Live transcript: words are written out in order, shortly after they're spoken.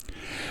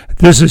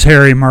This is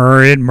Harry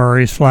Murray at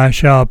Murray's Fly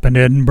Shop in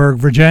Edinburgh,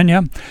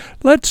 Virginia.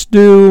 Let's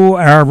do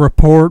our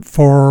report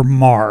for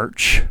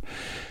March.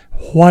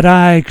 What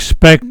I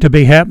expect to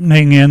be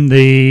happening in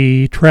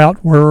the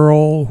trout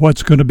world,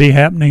 what's going to be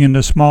happening in the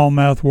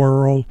smallmouth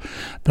world,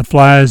 the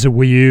flies that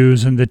we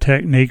use, and the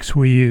techniques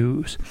we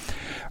use.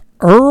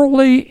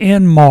 Early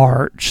in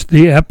March,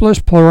 the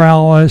Eplis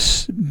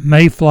pleuralis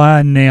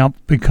mayfly nymph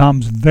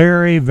becomes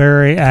very,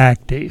 very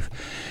active.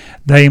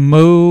 They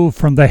move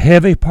from the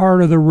heavy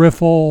part of the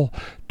riffle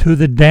to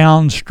the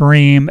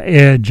downstream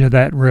edge of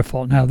that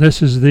riffle. Now,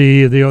 this is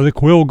the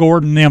Quill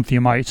Gordon nymph, you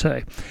might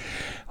say.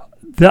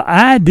 The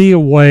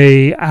ideal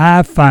way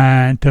I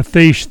find to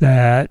fish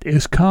that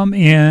is come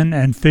in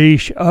and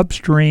fish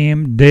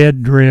upstream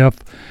dead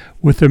drift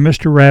with the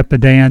Mr.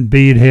 Rapidan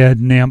beadhead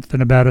nymph in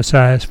about a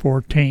size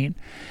 14.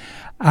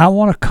 I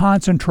want to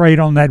concentrate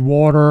on that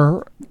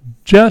water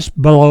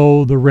just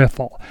below the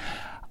riffle.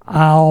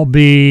 I'll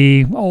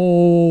be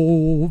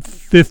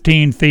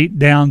 15 feet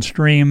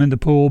downstream in the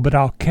pool, but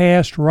I'll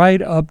cast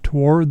right up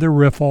toward the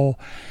riffle,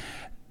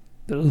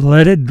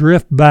 let it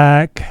drift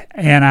back,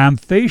 and I'm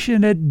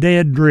fishing it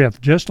dead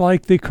drift, just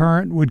like the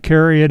current would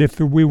carry it if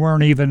we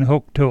weren't even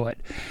hooked to it.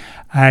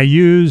 I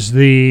use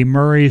the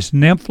Murray's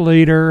Nymph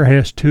Leader,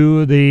 has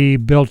two of the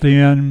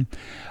built-in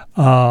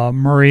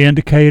Murray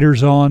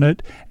indicators on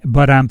it,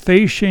 but I'm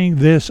fishing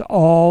this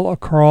all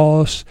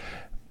across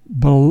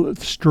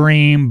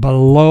stream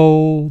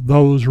below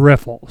those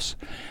riffles.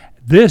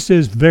 This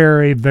is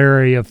very,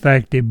 very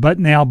effective. But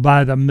now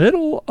by the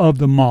middle of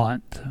the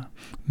month,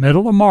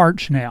 middle of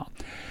March now,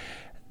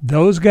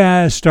 those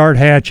guys start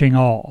hatching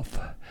off.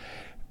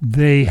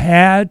 They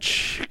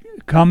hatch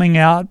coming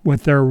out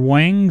with their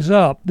wings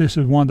up. This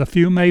is one of the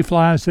few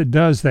mayflies that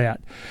does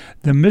that.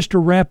 The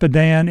Mr.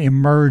 Rapidan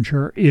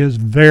emerger is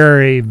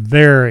very,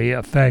 very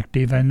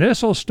effective, and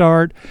this will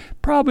start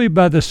probably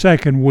by the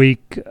second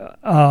week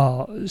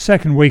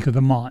of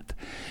the month.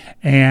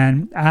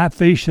 And I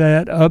fish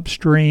that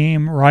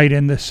upstream right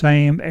in the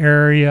same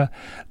area,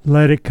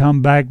 let it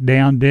come back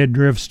down dead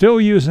drift,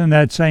 still using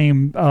that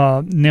same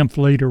nymph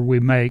leader we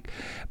make,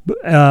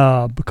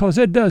 because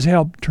it does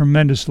help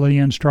tremendously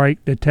in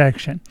strike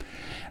detection.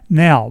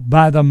 Now,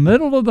 by the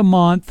middle of the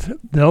month,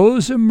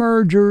 those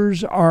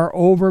emergers are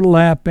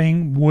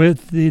overlapping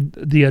with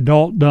the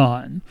adult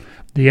dun,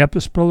 the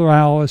Eplis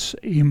pleuralis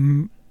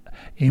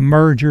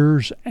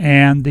emergers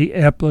and the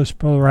Eplis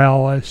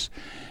pleuralis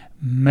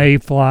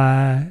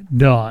mayfly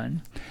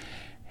dun.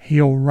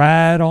 He'll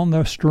ride on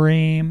the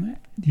stream.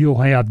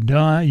 You'll have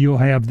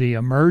the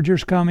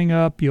emergers coming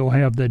up. You'll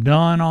have the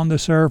dun on the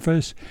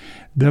surface.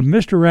 The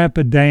Mr.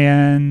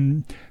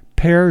 Rapidan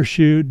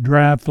parachute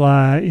dry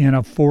fly in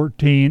a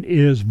 14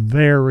 is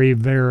very,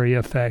 very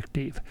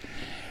effective.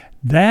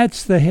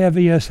 That's the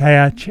heaviest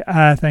hatch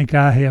I think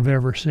I have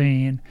ever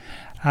seen.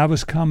 I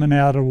was coming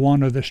out of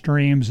one of the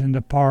streams in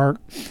the park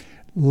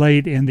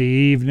late in the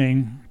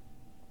evening,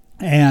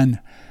 and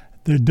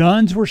the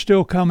duns were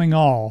still coming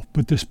off,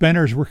 but the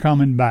spinners were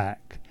coming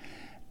back.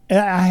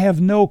 I have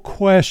no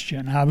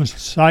question. I was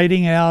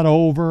sighting out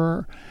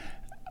over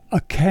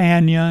a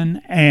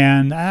canyon,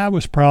 and I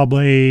was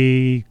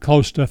probably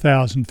close to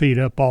 1,000 feet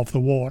up off the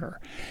water.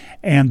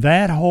 And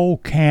that whole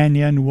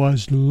canyon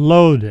was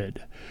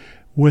loaded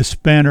with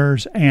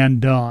spinners and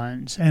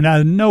duns. And I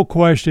had no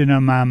question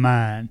in my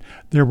mind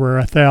there were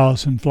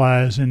 1,000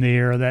 flies in the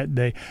air that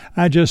day.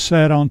 I just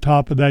sat on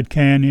top of that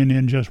canyon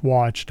and just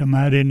watched them.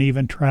 I didn't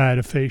even try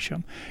to fish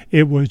them.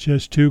 It was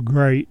just too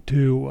great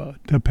to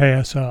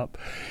pass up.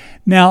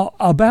 Now,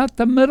 about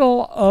the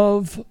middle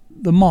of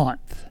the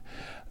month,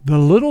 the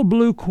little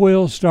blue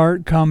quills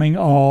start coming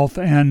off,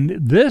 and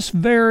this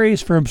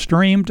varies from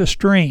stream to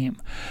stream.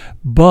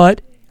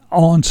 But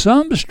on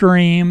some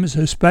streams,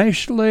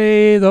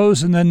 especially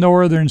those in the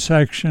northern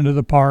section of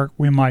the park,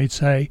 we might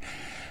say,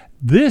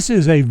 this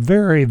is a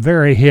very,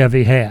 very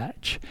heavy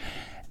hatch.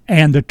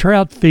 And the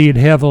trout feed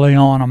heavily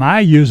on them. I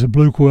use a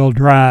blue quill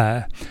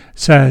dry,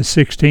 size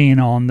 16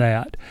 on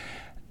that.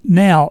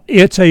 Now,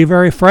 it's a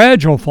very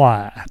fragile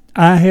fly.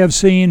 I have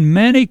seen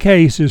many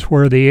cases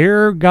where the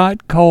air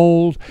got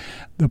cold,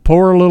 the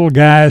poor little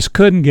guys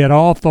couldn't get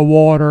off the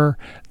water,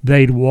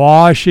 they'd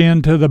wash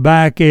into the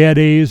back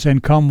eddies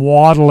and come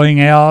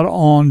waddling out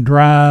on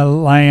dry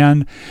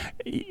land.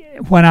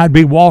 When I'd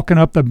be walking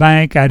up the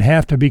bank, I'd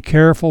have to be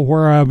careful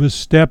where I was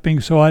stepping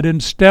so I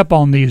didn't step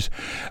on these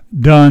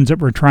duns that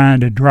were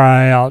trying to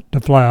dry out to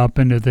fly up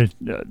into the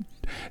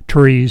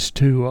trees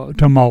to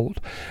molt.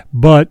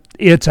 But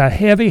it's a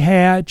heavy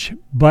hatch,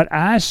 but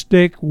I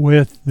stick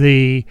with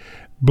the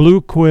blue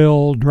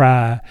quill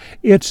dry.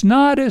 It's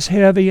not as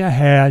heavy a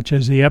hatch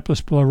as the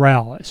Eplis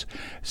pleuralis,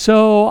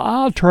 so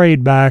I'll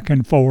trade back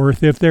and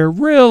forth. If they're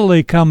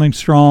really coming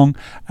strong,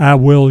 I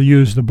will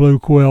use the blue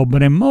quill,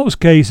 but in most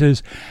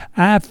cases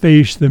I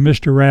fish the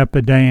Mr.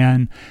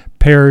 Rapidan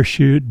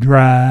parachute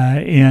dry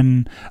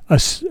in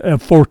a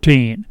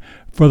 14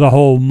 for the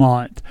whole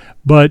month.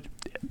 But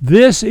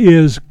this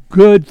is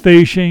good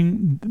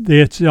fishing.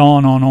 It's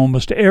on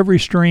almost every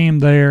stream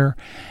there,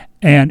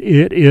 and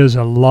it is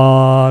a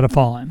lot of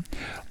fun.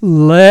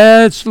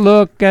 let's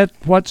look at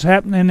what's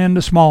happening in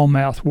the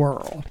smallmouth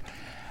world.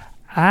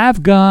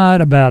 I've got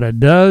about a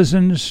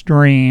dozen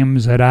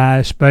streams that I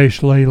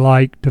especially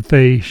like to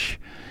fish.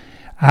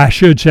 I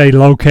should say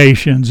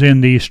locations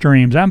in these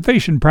streams. I'm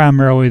fishing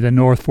primarily the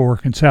North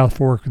Fork and South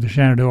Fork of the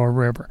Shenandoah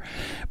River.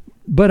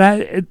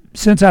 But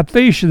since I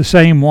fish the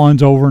same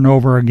ones over and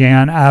over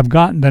again, I've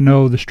gotten to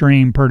know the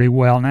stream pretty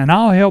well. And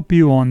I'll help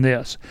you on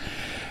this.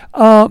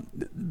 The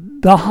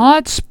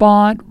hot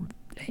spot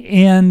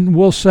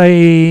we'll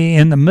say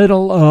in the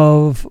middle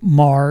of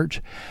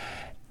March,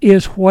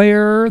 is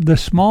where the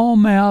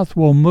smallmouth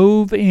will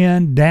move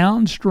in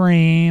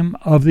downstream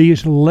of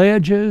these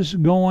ledges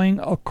going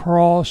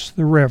across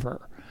the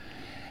river.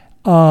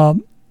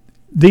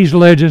 These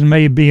ledges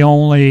may be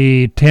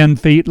only 10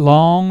 feet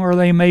long, or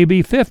they may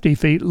be 50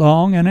 feet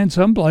long, and in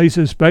some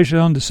places, especially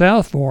on the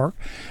South Fork,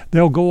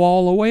 they'll go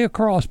all the way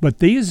across. But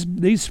these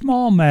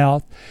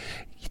smallmouth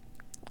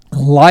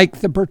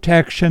like the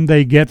protection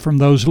they get from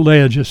those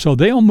ledges, so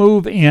they'll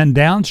move in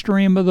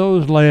downstream of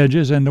those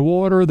ledges in the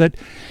water that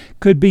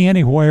could be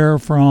anywhere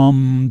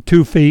from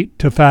 2 feet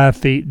to 5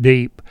 feet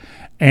deep,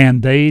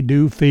 and they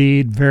do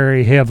feed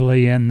very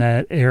heavily in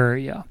that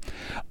area.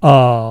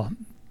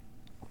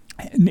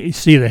 You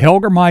see, the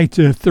hellgramite's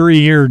a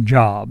 3-year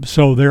job,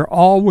 so there are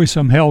always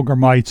some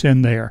hellgramites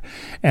in there,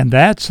 and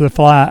that's the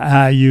fly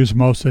I use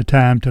most of the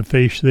time to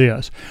fish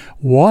this.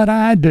 What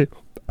I do,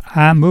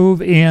 I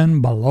move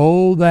in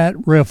below that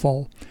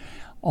riffle.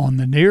 On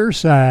the near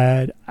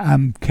side,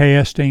 I'm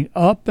casting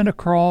up and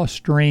across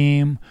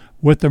stream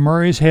with the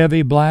Murray's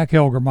Heavy Black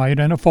Hellgramite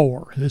and a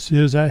 4. This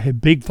is a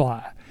big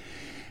fly.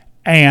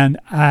 And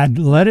I'd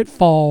let it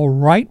fall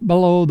right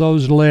below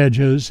those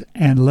ledges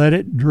and let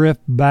it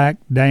drift back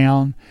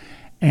down.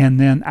 And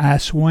then I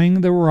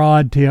swing the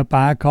rod tip.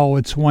 I call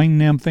it swing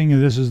nymphing.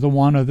 This is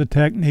one of the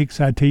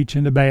techniques I teach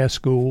in the bass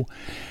school.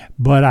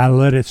 But I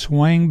let it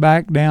swing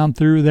back down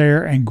through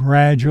there and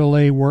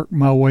gradually work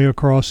my way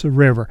across the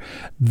river.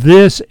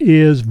 This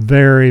is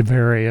very,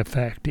 very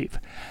effective.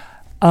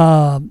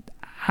 I'm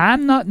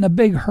not in a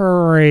big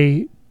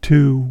hurry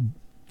to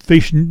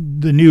fish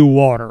the new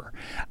water.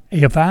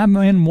 If I'm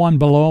in one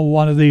below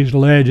one of these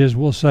ledges,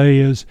 we'll say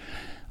is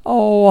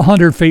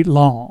 100 feet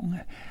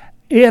long,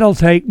 it'll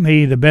take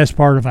me the best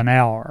part of an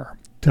hour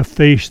to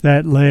fish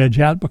that ledge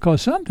out,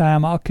 because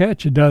sometime I'll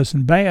catch a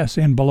dozen bass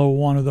in below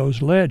one of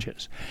those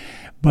ledges.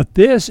 But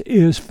this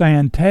is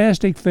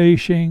fantastic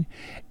fishing.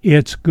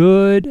 It's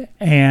good,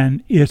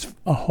 and it's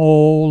a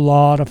whole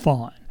lot of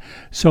fun.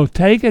 So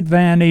take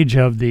advantage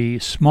of the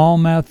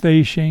smallmouth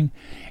fishing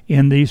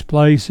in these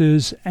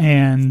places,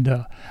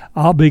 and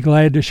I'll be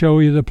glad to show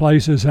you the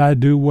places I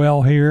do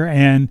well here.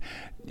 And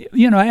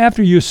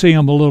after you see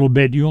them a little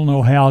bit, you'll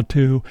know how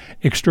to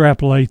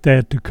extrapolate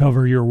that to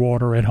cover your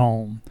water at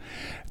home.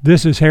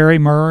 This is Harry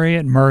Murray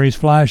at Murray's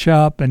Fly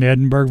Shop in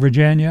Edinburgh,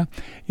 Virginia.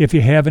 If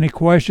you have any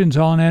questions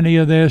on any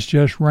of this,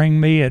 just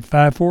ring me at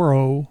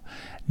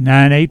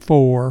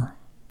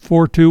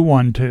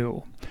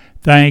 540-984-4212.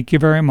 Thank you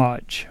very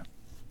much.